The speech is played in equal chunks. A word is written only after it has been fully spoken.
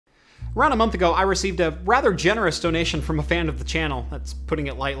Around a month ago, I received a rather generous donation from a fan of the channel, that's putting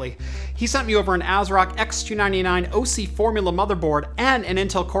it lightly. He sent me over an ASRock X299 OC Formula motherboard and an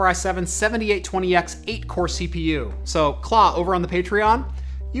Intel Core i7 7820X 8-core CPU. So, Claw, over on the Patreon,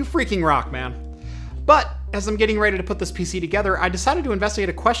 you freaking rock, man. But, as I'm getting ready to put this PC together, I decided to investigate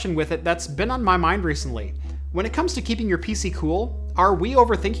a question with it that's been on my mind recently. When it comes to keeping your PC cool, are we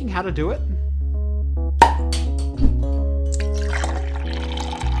overthinking how to do it?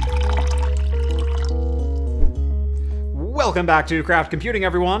 Welcome back to Craft Computing,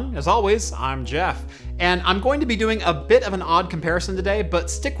 everyone. As always, I'm Jeff, and I'm going to be doing a bit of an odd comparison today, but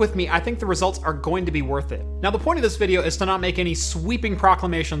stick with me, I think the results are going to be worth it. Now, the point of this video is to not make any sweeping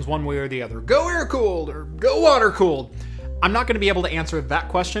proclamations one way or the other. Go air-cooled or go water-cooled. I'm not going to be able to answer that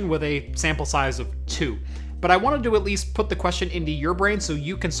question with a sample size of 2, but I wanted to at least put the question into your brain so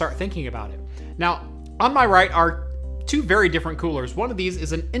you can start thinking about it. Now, on my right are two very different coolers. One of these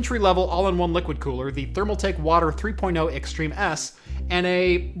is an entry-level all-in-one liquid cooler, the Thermaltake Water 3.0 Extreme S,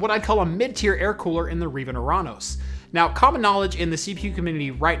 and what I'd call a mid-tier air cooler in the Riven Oranos. Now, common knowledge in the CPU community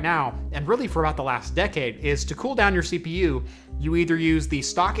right now, and really for about the last decade, is to cool down your CPU, you either use the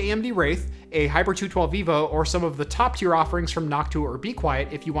stock AMD Wraith, a Hyper 212 Evo, or some of the top-tier offerings from Noctua or Be Quiet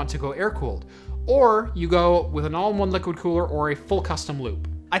if you want to go air-cooled. Or you go with an all-in-one liquid cooler or a full custom loop.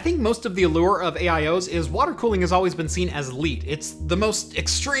 I think most of the allure of AIOs is water cooling has always been seen as elite. It's the most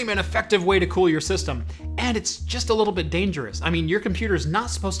extreme and effective way to cool your system, and it's just a little bit dangerous. I mean, your computer's not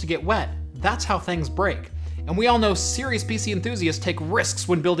supposed to get wet. That's how things break. And we all know serious PC enthusiasts take risks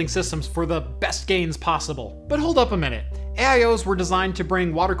when building systems for the best gains possible. But hold up a minute. AIOs were designed to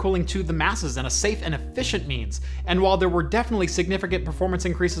bring water cooling to the masses in a safe and efficient means, and while there were definitely significant performance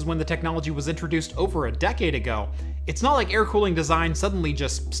increases when the technology was introduced over a decade ago, it's not like air cooling design suddenly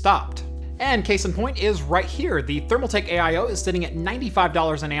just stopped. And case in point is right here. The Thermaltake AIO is sitting at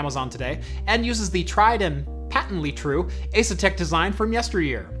 $95 on Amazon today and uses the tried and patently true Asetek design from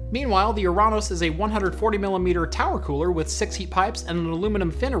yesteryear. Meanwhile, the Oranos is a 140mm tower cooler with 6 heat pipes and an aluminum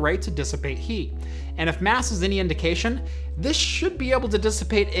fin array to dissipate heat. And if mass is any indication, this should be able to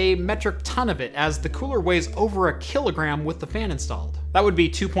dissipate a metric ton of it, as the cooler weighs over a kilogram with the fan installed. That would be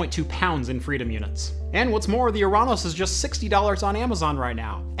 2.2 pounds in freedom units. And what's more, the Oranos is just $60 on Amazon right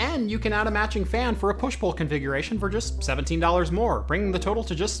now. And you can add a matching fan for a push-pull configuration for just $17 more, bringing the total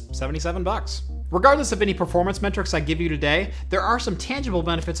to just 77 bucks. Regardless of any performance metrics I give you today, there are some tangible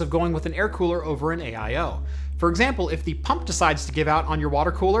benefits of going with an air cooler over an AIO. For example, if the pump decides to give out on your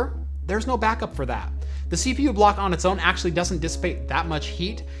water cooler, there's no backup for that. The CPU block on its own actually doesn't dissipate that much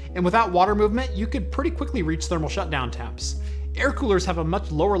heat, and without water movement, you could pretty quickly reach thermal shutdown temps. Air coolers have a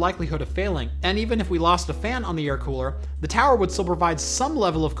much lower likelihood of failing, and even if we lost a fan on the air cooler, the tower would still provide some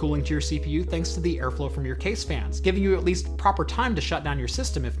level of cooling to your CPU thanks to the airflow from your case fans, giving you at least proper time to shut down your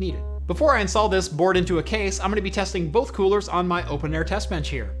system if needed. Before I install this board into a case, I'm going to be testing both coolers on my open air test bench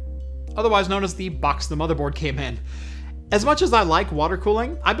here, otherwise known as the box the motherboard came in. As much as I like water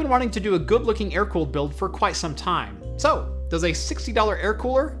cooling, I've been wanting to do a good looking air-cooled build for quite some time. So, does a $60 air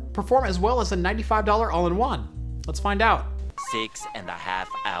cooler perform as well as a $95 all-in-one? Let's find out. 6.5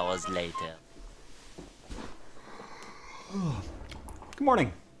 hours later. Good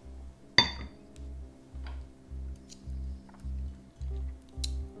morning.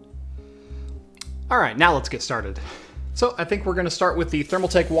 All right, now let's get started. So I think we're gonna start with the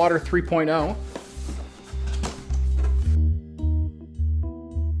Thermaltake Water 3.0.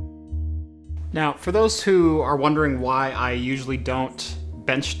 Now, for those who are wondering why I usually don't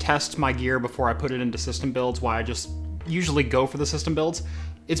bench test my gear before I put it into system builds, why I just usually go for the system builds,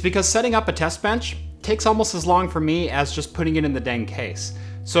 it's because setting up a test bench takes almost as long for me as just putting it in the dang case.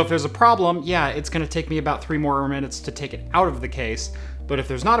 So if there's a problem, yeah, it's gonna take me about 3 more minutes to take it out of the case, but if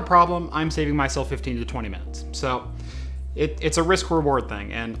there's not a problem, I'm saving myself 15 to 20 minutes. So it's a risk-reward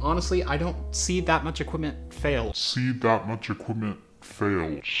thing, and honestly, I don't see that much equipment fail.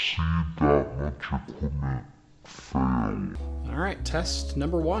 All right, test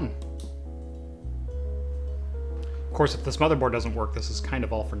number 1. Of course, if this motherboard doesn't work, this is kind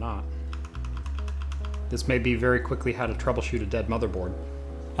of all for naught. This may be very quickly how to troubleshoot a dead motherboard.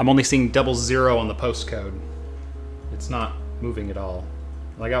 I'm only seeing 00 on the postcode. It's not moving at all.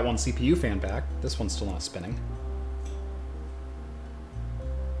 Well, I got one CPU fan back. This one's still not spinning.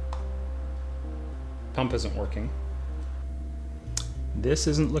 Pump isn't working. This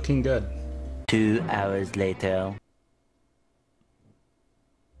isn't looking good. 2 hours later.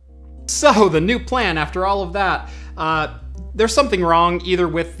 So, the new plan after all of that. There's something wrong either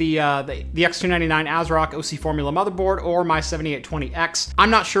with the X299 ASRock OC Formula motherboard or my 7820X. I'm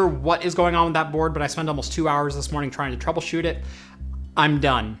not sure what is going on with that board, but I spent almost 2 hours this morning trying to troubleshoot it. I'm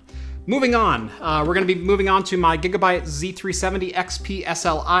done. Moving on, we're going to be moving on to my Gigabyte Z370 XP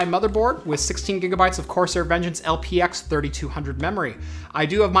SLI motherboard with 16 gigabytes of Corsair Vengeance LPX 3200 memory. I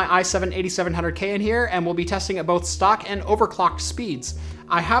do have my i7-8700K in here, and we'll be testing at both stock and overclocked speeds.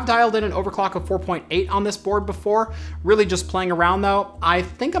 I have dialed in an overclock of 4.8 on this board before, really just playing around though. I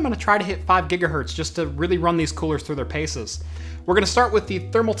think I'm going to try to hit 5 gigahertz just to really run these coolers through their paces. We're going to start with the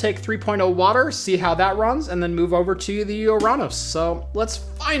Thermaltake 3.0 water, see how that runs, and then move over to the Oranos. So let's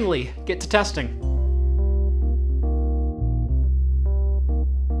finally get to testing.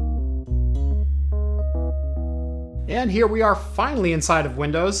 And here we are finally inside of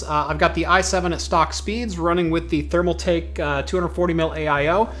Windows. I've got the i7 at stock speeds running with the Thermaltake 240mm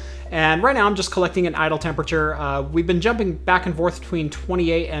AIO. And right now I'm just collecting an idle temperature. We've been jumping back and forth between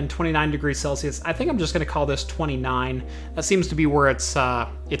 28 and 29 degrees Celsius. I think I'm just gonna call this 29. That seems to be where it's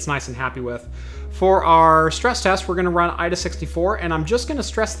nice and happy with. For our stress test, we're gonna run IDA64, and I'm just gonna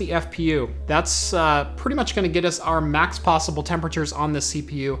stress the FPU. That's pretty much gonna get us our max possible temperatures on this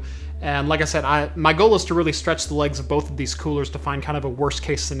CPU. And like I said, my goal is to really stretch the legs of both of these coolers to find kind of a worst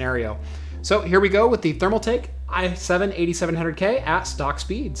case scenario. So here we go with the Thermaltake i7-8700K at stock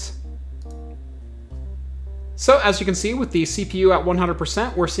speeds. So as you can see with the CPU at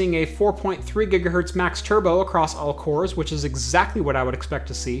 100%, we're seeing a 4.3 gigahertz max turbo across all cores, which is exactly what I would expect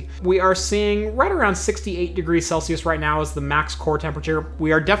to see. We are seeing right around 68 degrees Celsius right now as the max core temperature.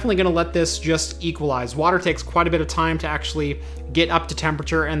 We are definitely going to let this just equalize. Water takes quite a bit of time to actually get up to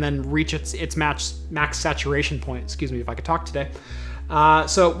temperature and then reach its max saturation point. Excuse me if I could talk today.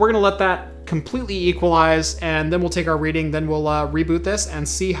 So we're going to let that completely equalize, and then we'll take our reading, then we'll reboot this and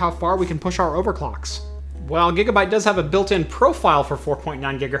see how far we can push our overclocks. While Gigabyte does have a built-in profile for 4.9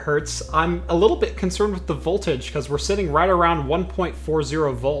 gigahertz, I'm a little bit concerned with the voltage because we're sitting right around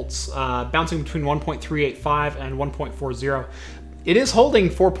 1.40 volts, bouncing between 1.385 and 1.40. It is holding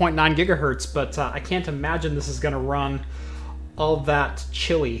 4.9 gigahertz, but I can't imagine this is going to run all that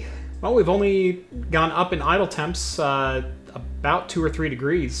chilly. Well, we've only gone up in idle temps about 2 or 3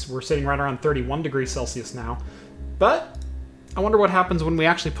 degrees. We're sitting right around 31 degrees Celsius now. But I wonder what happens when we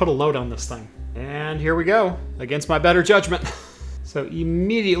actually put a load on this thing. And here we go, against my better judgment. So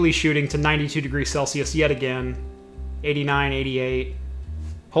immediately shooting to 92 degrees Celsius yet again, 89, 88.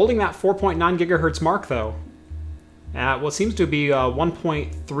 Holding that 4.9 gigahertz mark though, at what seems to be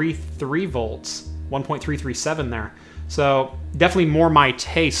 1.33 volts, 1.337 there. So definitely more my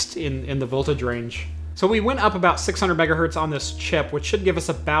taste in the voltage range. So we went up about 600 megahertz on this chip, which should give us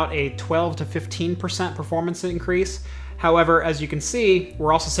about a 12 to 15% performance increase. However, as you can see,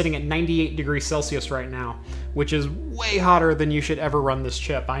 we're also sitting at 98 degrees Celsius right now, which is way hotter than you should ever run this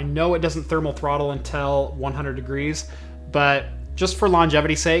chip. I know it doesn't thermal throttle until 100 degrees, but just for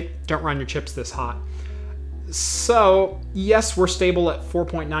longevity's sake, don't run your chips this hot. So yes, we're stable at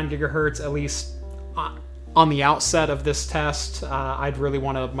 4.9 gigahertz, at least on the outset of this test. I'd really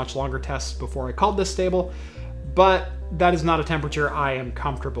want a much longer test before I called this stable, but that is not a temperature I am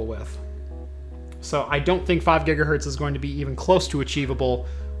comfortable with. So I don't think 5 gigahertz is going to be even close to achievable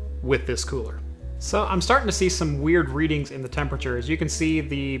with this cooler. So I'm starting to see some weird readings in the temperature. As you can see,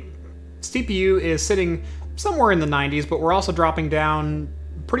 the CPU is sitting somewhere in the 90s, but we're also dropping down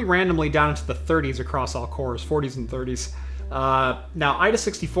pretty randomly down into the 30s across all cores, 40s and 30s. Now,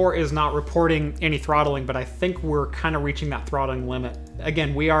 IDA64 is not reporting any throttling, but I think we're kind of reaching that throttling limit.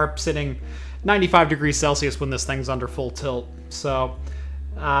 Again, we are sitting 95 degrees Celsius when this thing's under full tilt. So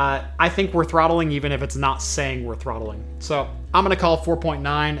I think we're throttling even if it's not saying we're throttling. So I'm going to call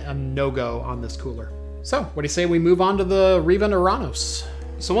 4.9 a no-go on this cooler. So what do you say we move on to the Redmond Oranos?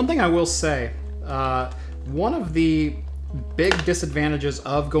 So one thing I will say, one of the big disadvantages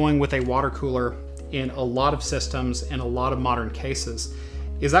of going with a water cooler in a lot of systems in a lot of modern cases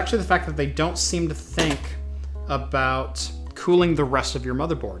is actually the fact that they don't seem to think about cooling the rest of your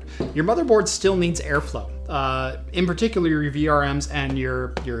motherboard. Your motherboard still needs airflow, in particular your VRMs and your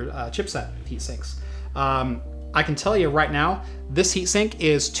chipset heatsinks. I can tell you right now, this heatsink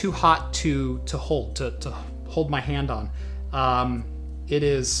is too hot to hold my hand on. It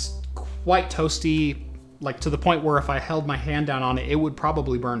is quite toasty, like to the point where if I held my hand down on it, it would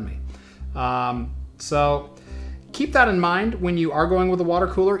probably burn me. So keep that in mind when you are going with a water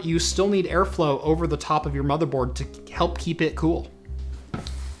cooler. You still need airflow over the top of your motherboard to help keep it cool.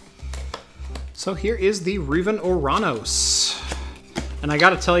 So here is the Redmond Oranos. And I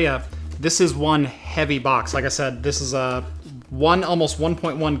gotta tell you, this is one heavy box. Like I said, this is a almost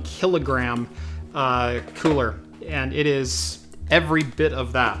 1.1 kilogram cooler, and it is every bit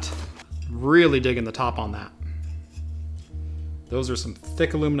of that. Really digging the top on that. Those are some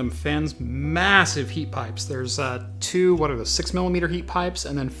thick aluminum fins, massive heat pipes. There's two, 6mm heat pipes,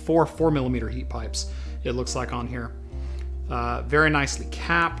 and then four 4mm heat pipes, it looks like on here. Very nicely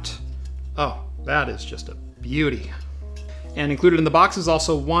capped. Oh, that is just a beauty. And included in the box is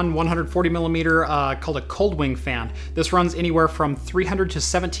also one 140mm called a cold wing fan. This runs anywhere from 300 to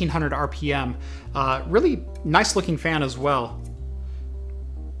 1700 RPM. Really nice looking fan as well.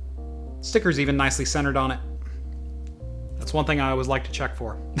 Sticker's even nicely centered on it. That's one thing I always like to check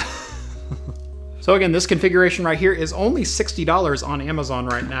for. So again, this configuration right here is only $60 on Amazon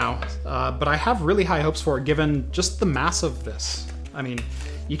right now, but I have really high hopes for it given just the mass of this. I mean,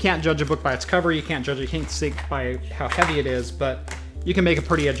 you can't judge a book by its cover, you can't judge a King Sig by how heavy it is, but you can make a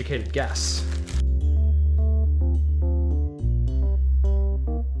pretty educated guess.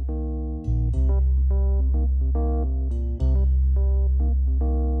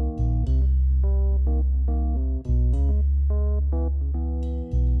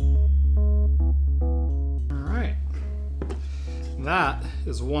 That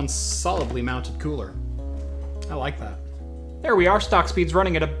is one solidly mounted cooler. I like that. There we are, stock speed's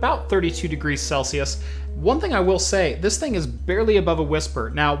running at about 32 degrees Celsius. One thing I will say, this thing is barely above a whisper.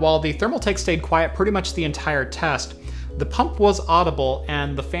 Now, while the thermal take stayed quiet pretty much the entire test, the pump was audible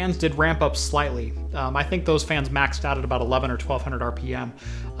and the fans did ramp up slightly. I think those fans maxed out at about 11 or 1200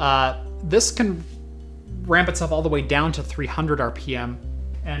 RPM. This can ramp itself all the way down to 300 RPM,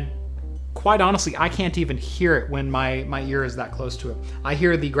 and quite honestly, I can't even hear it when my ear is that close to it. I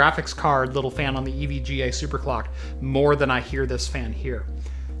hear the graphics card little fan on the EVGA superclock more than I hear this fan here.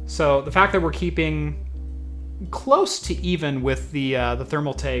 So the fact that we're keeping close to even with the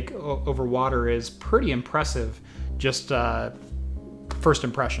thermal take over water is pretty impressive, just first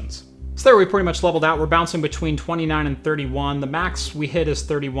impressions. So there we pretty much leveled out. We're bouncing between 29 and 31. The max we hit is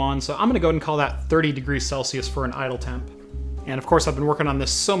 31, so I'm gonna go ahead and call that 30 degrees Celsius for an idle temp. And of course, I've been working on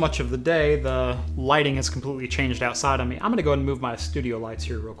this so much of the day, the lighting has completely changed outside on me. I'm gonna go ahead and move my studio lights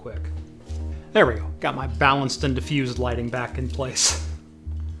here real quick. There we go, got my balanced and diffused lighting back in place.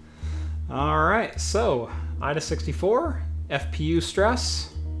 All right, so IDA 64, FPU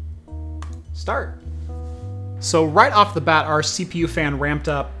Stress, start. So right off the bat, our CPU fan ramped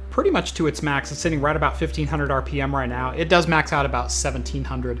up pretty much to its max. It's sitting right about 1500 RPM right now. It does max out about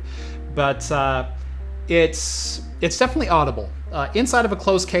 1700, but it's definitely audible. Inside of a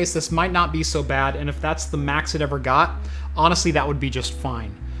closed case, this might not be so bad, and if that's the max it ever got, honestly, that would be just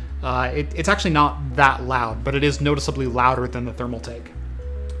fine. It's actually not that loud, but it is noticeably louder than the thermal take.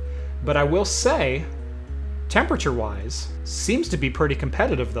 But I will say, temperature-wise, seems to be pretty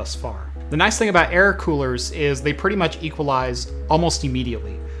competitive thus far. The nice thing about air coolers is they pretty much equalize almost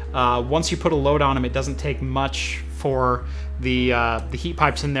immediately. Once you put a load on them, it doesn't take much for the heat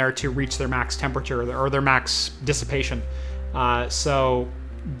pipes in there to reach their max temperature or their max dissipation. So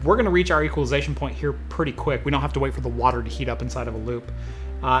we're going to reach our equalization point here pretty quick. We don't have to wait for the water to heat up inside of a loop.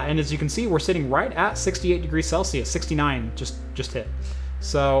 And as you can see, we're sitting right at 68 degrees Celsius, 69 just hit.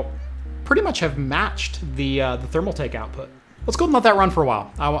 So pretty much have matched the thermal take output. Let's go and let that run for a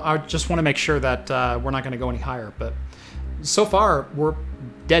while. I just want to make sure that we're not going to go any higher, but so far we're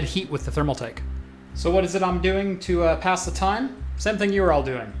dead heat with the thermal take. So what is it I'm doing to pass the time? Same thing you were all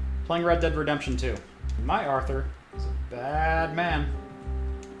doing, playing Red Dead Redemption 2. My Arthur is a bad man.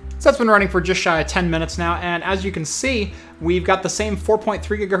 So that's been running for just shy of 10 minutes now, and as you can see, we've got the same 4.3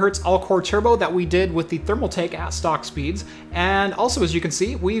 gigahertz all-core turbo that we did with the thermal take at stock speeds, and also as you can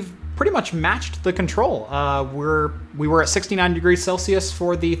see, we've pretty much matched the control. We were at 69 degrees Celsius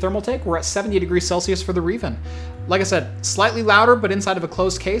for the thermal take, we're at 70 degrees Celsius for the Reven. Like I said, slightly louder, but inside of a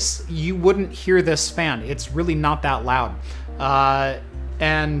closed case, you wouldn't hear this fan. It's really not that loud.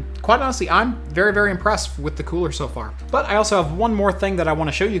 And quite honestly, I'm very, very impressed with the cooler so far. But I also have one more thing that I want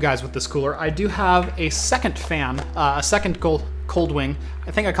to show you guys with this cooler. I do have a second fan, a second cold wing.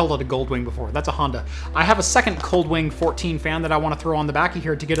 I think I called it a gold wing before. That's a Honda. I have a second cold wing 14 fan that I want to throw on the back of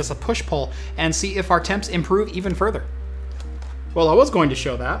here to get us a push-pull and see if our temps improve even further. Well, I was going to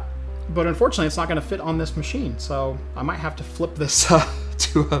show that, but unfortunately it's not going to fit on this machine, so I might have to flip this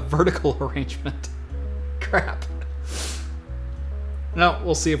to a vertical arrangement. Crap. No,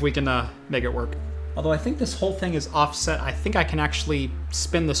 we'll see if we can make it work. Although I think this whole thing is offset, I think I can actually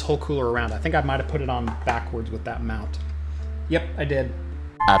spin this whole cooler around. I think I might have put it on backwards with that mount. Yep, I did.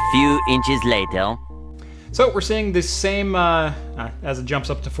 A few inches later. So we're seeing the same, as it jumps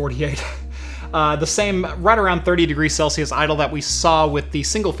up to 48, the same right around 30 degrees Celsius idle that we saw with the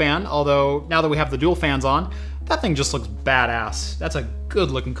single fan, although now that we have the dual fans on, that thing just looks badass. That's a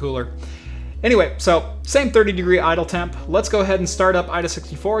good looking cooler. Anyway, so same 30 degree idle temp. Let's go ahead and start up IDA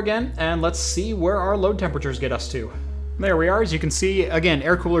 64 again, and let's see where our load temperatures get us to. There we are. As you can see, again,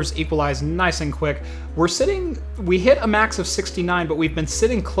 air coolers equalize nice and quick. We hit a max of 69, but we've been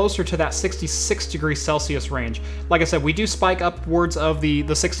sitting closer to that 66 degrees Celsius range. Like I said, we do spike upwards of the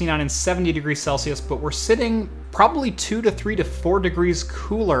 69 and 70 degrees Celsius, but we're sitting probably 2 to 3 to 4 degrees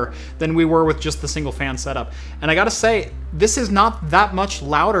cooler than we were with just the single fan setup. And I gotta say, this is not that much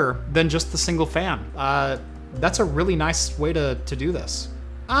louder than just the single fan. That's a really nice way to do this.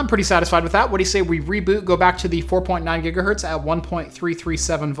 I'm pretty satisfied with that. What do you say we reboot, go back to the 4.9 gigahertz at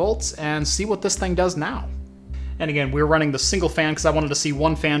 1.337 volts, and see what this thing does now? And again, we're running the single fan because I wanted to see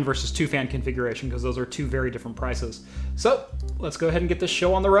one fan versus two fan configuration because those are two very different prices. So let's go ahead and get this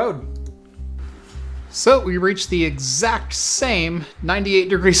show on the road. So we reached the exact same 98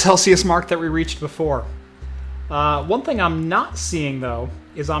 degrees Celsius mark that we reached before. One thing I'm not seeing though,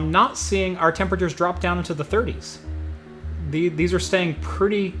 is I'm not seeing our temperatures drop down into the 30s. These are staying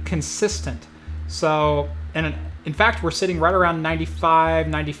pretty consistent. So, and in fact, we're sitting right around 95,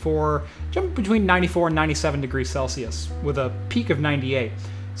 94, jumping between 94 and 97 degrees Celsius with a peak of 98.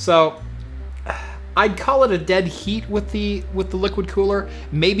 So I'd call it a dead heat with the liquid cooler,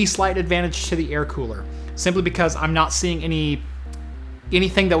 maybe slight advantage to the air cooler, simply because I'm not seeing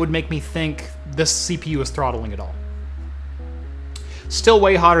anything that would make me think this CPU is throttling at all. Still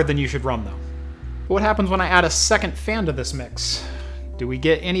way hotter than you should run though. What happens when I add a second fan to this mix? Do we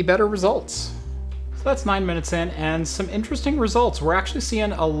get any better results? So that's 9 minutes in, and some interesting results. We're actually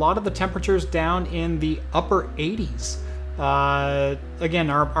seeing a lot of the temperatures down in the upper 80s. Again,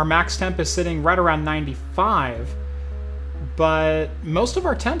 our max temp is sitting right around 95, but most of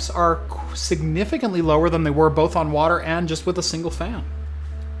our temps are significantly lower than they were both on water and just with a single fan.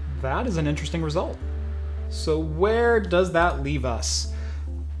 That is an interesting result. So where does that leave us?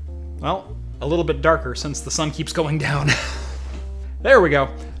 Well, a little bit darker since the sun keeps going down. There we go.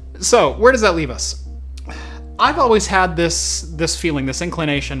 So where does that leave us? I've always had this feeling, this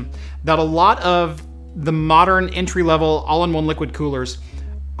inclination, that a lot of the modern entry-level all-in-one liquid coolers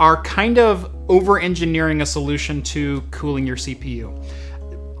are kind of over-engineering a solution to cooling your CPU.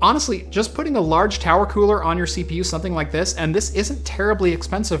 Honestly, just putting a large tower cooler on your CPU, something like this, and this isn't terribly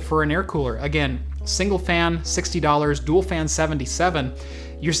expensive for an air cooler. Again, single fan, $60, dual fan, $77.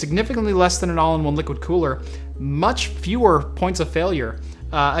 You're significantly less than an all-in-one liquid cooler, much fewer points of failure.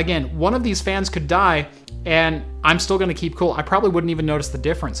 Again, one of these fans could die and I'm still gonna keep cool. I probably wouldn't even notice the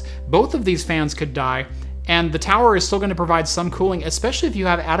difference. Both of these fans could die and the tower is still gonna provide some cooling, especially if you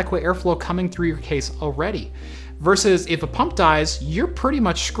have adequate airflow coming through your case already. Versus if a pump dies, you're pretty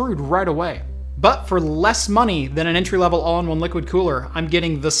much screwed right away. But for less money than an entry-level all-in-one liquid cooler, I'm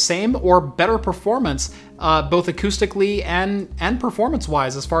getting the same or better performance, both acoustically and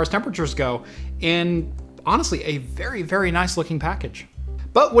performance-wise as far as temperatures go, in honestly a very, very nice looking package.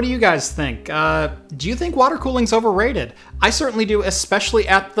 But what do you guys think? Do you think water cooling's overrated? I certainly do, especially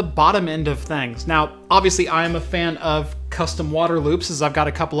at the bottom end of things. Now, obviously I am a fan of custom water loops, as I've got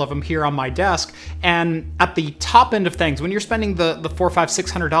a couple of them here on my desk, and at the top end of things, when you're spending the $400, $500,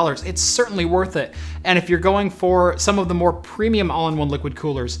 $600, it's certainly worth it. And if you're going for some of the more premium all-in-one liquid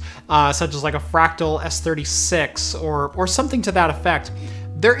coolers, such as like a Fractal S36 or something to that effect,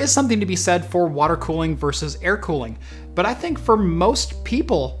 there is something to be said for water cooling versus air cooling. But I think for most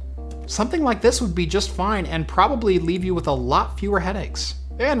people, something like this would be just fine and probably leave you with a lot fewer headaches.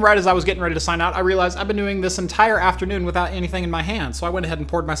 And right as I was getting ready to sign out, I realized I've been doing this entire afternoon without anything in my hand, so I went ahead and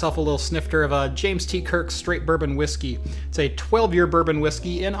poured myself a little snifter of a James T. Kirk straight bourbon whiskey. It's a 12-year bourbon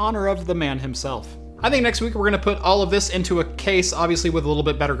whiskey in honor of the man himself. I think next week we're going to put all of this into a case, obviously with a little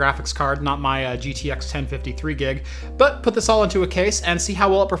bit better graphics card, not my GTX 1053 gig, but put this all into a case and see how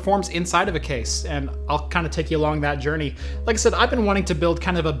well it performs inside of a case, and I'll kind of take you along that journey. Like I said, I've been wanting to build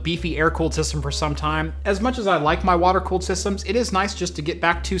kind of a beefy air-cooled system for some time. As much as I like my water-cooled systems, it is nice just to get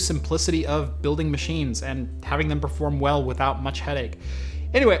back to simplicity of building machines and having them perform well without much headache.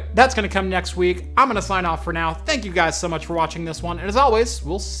 Anyway, that's going to come next week. I'm going to sign off for now. Thank you guys so much for watching this one, and as always,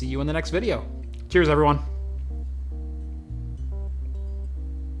 we'll see you in the next video. Cheers, everyone.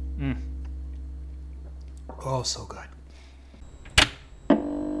 Oh, so good.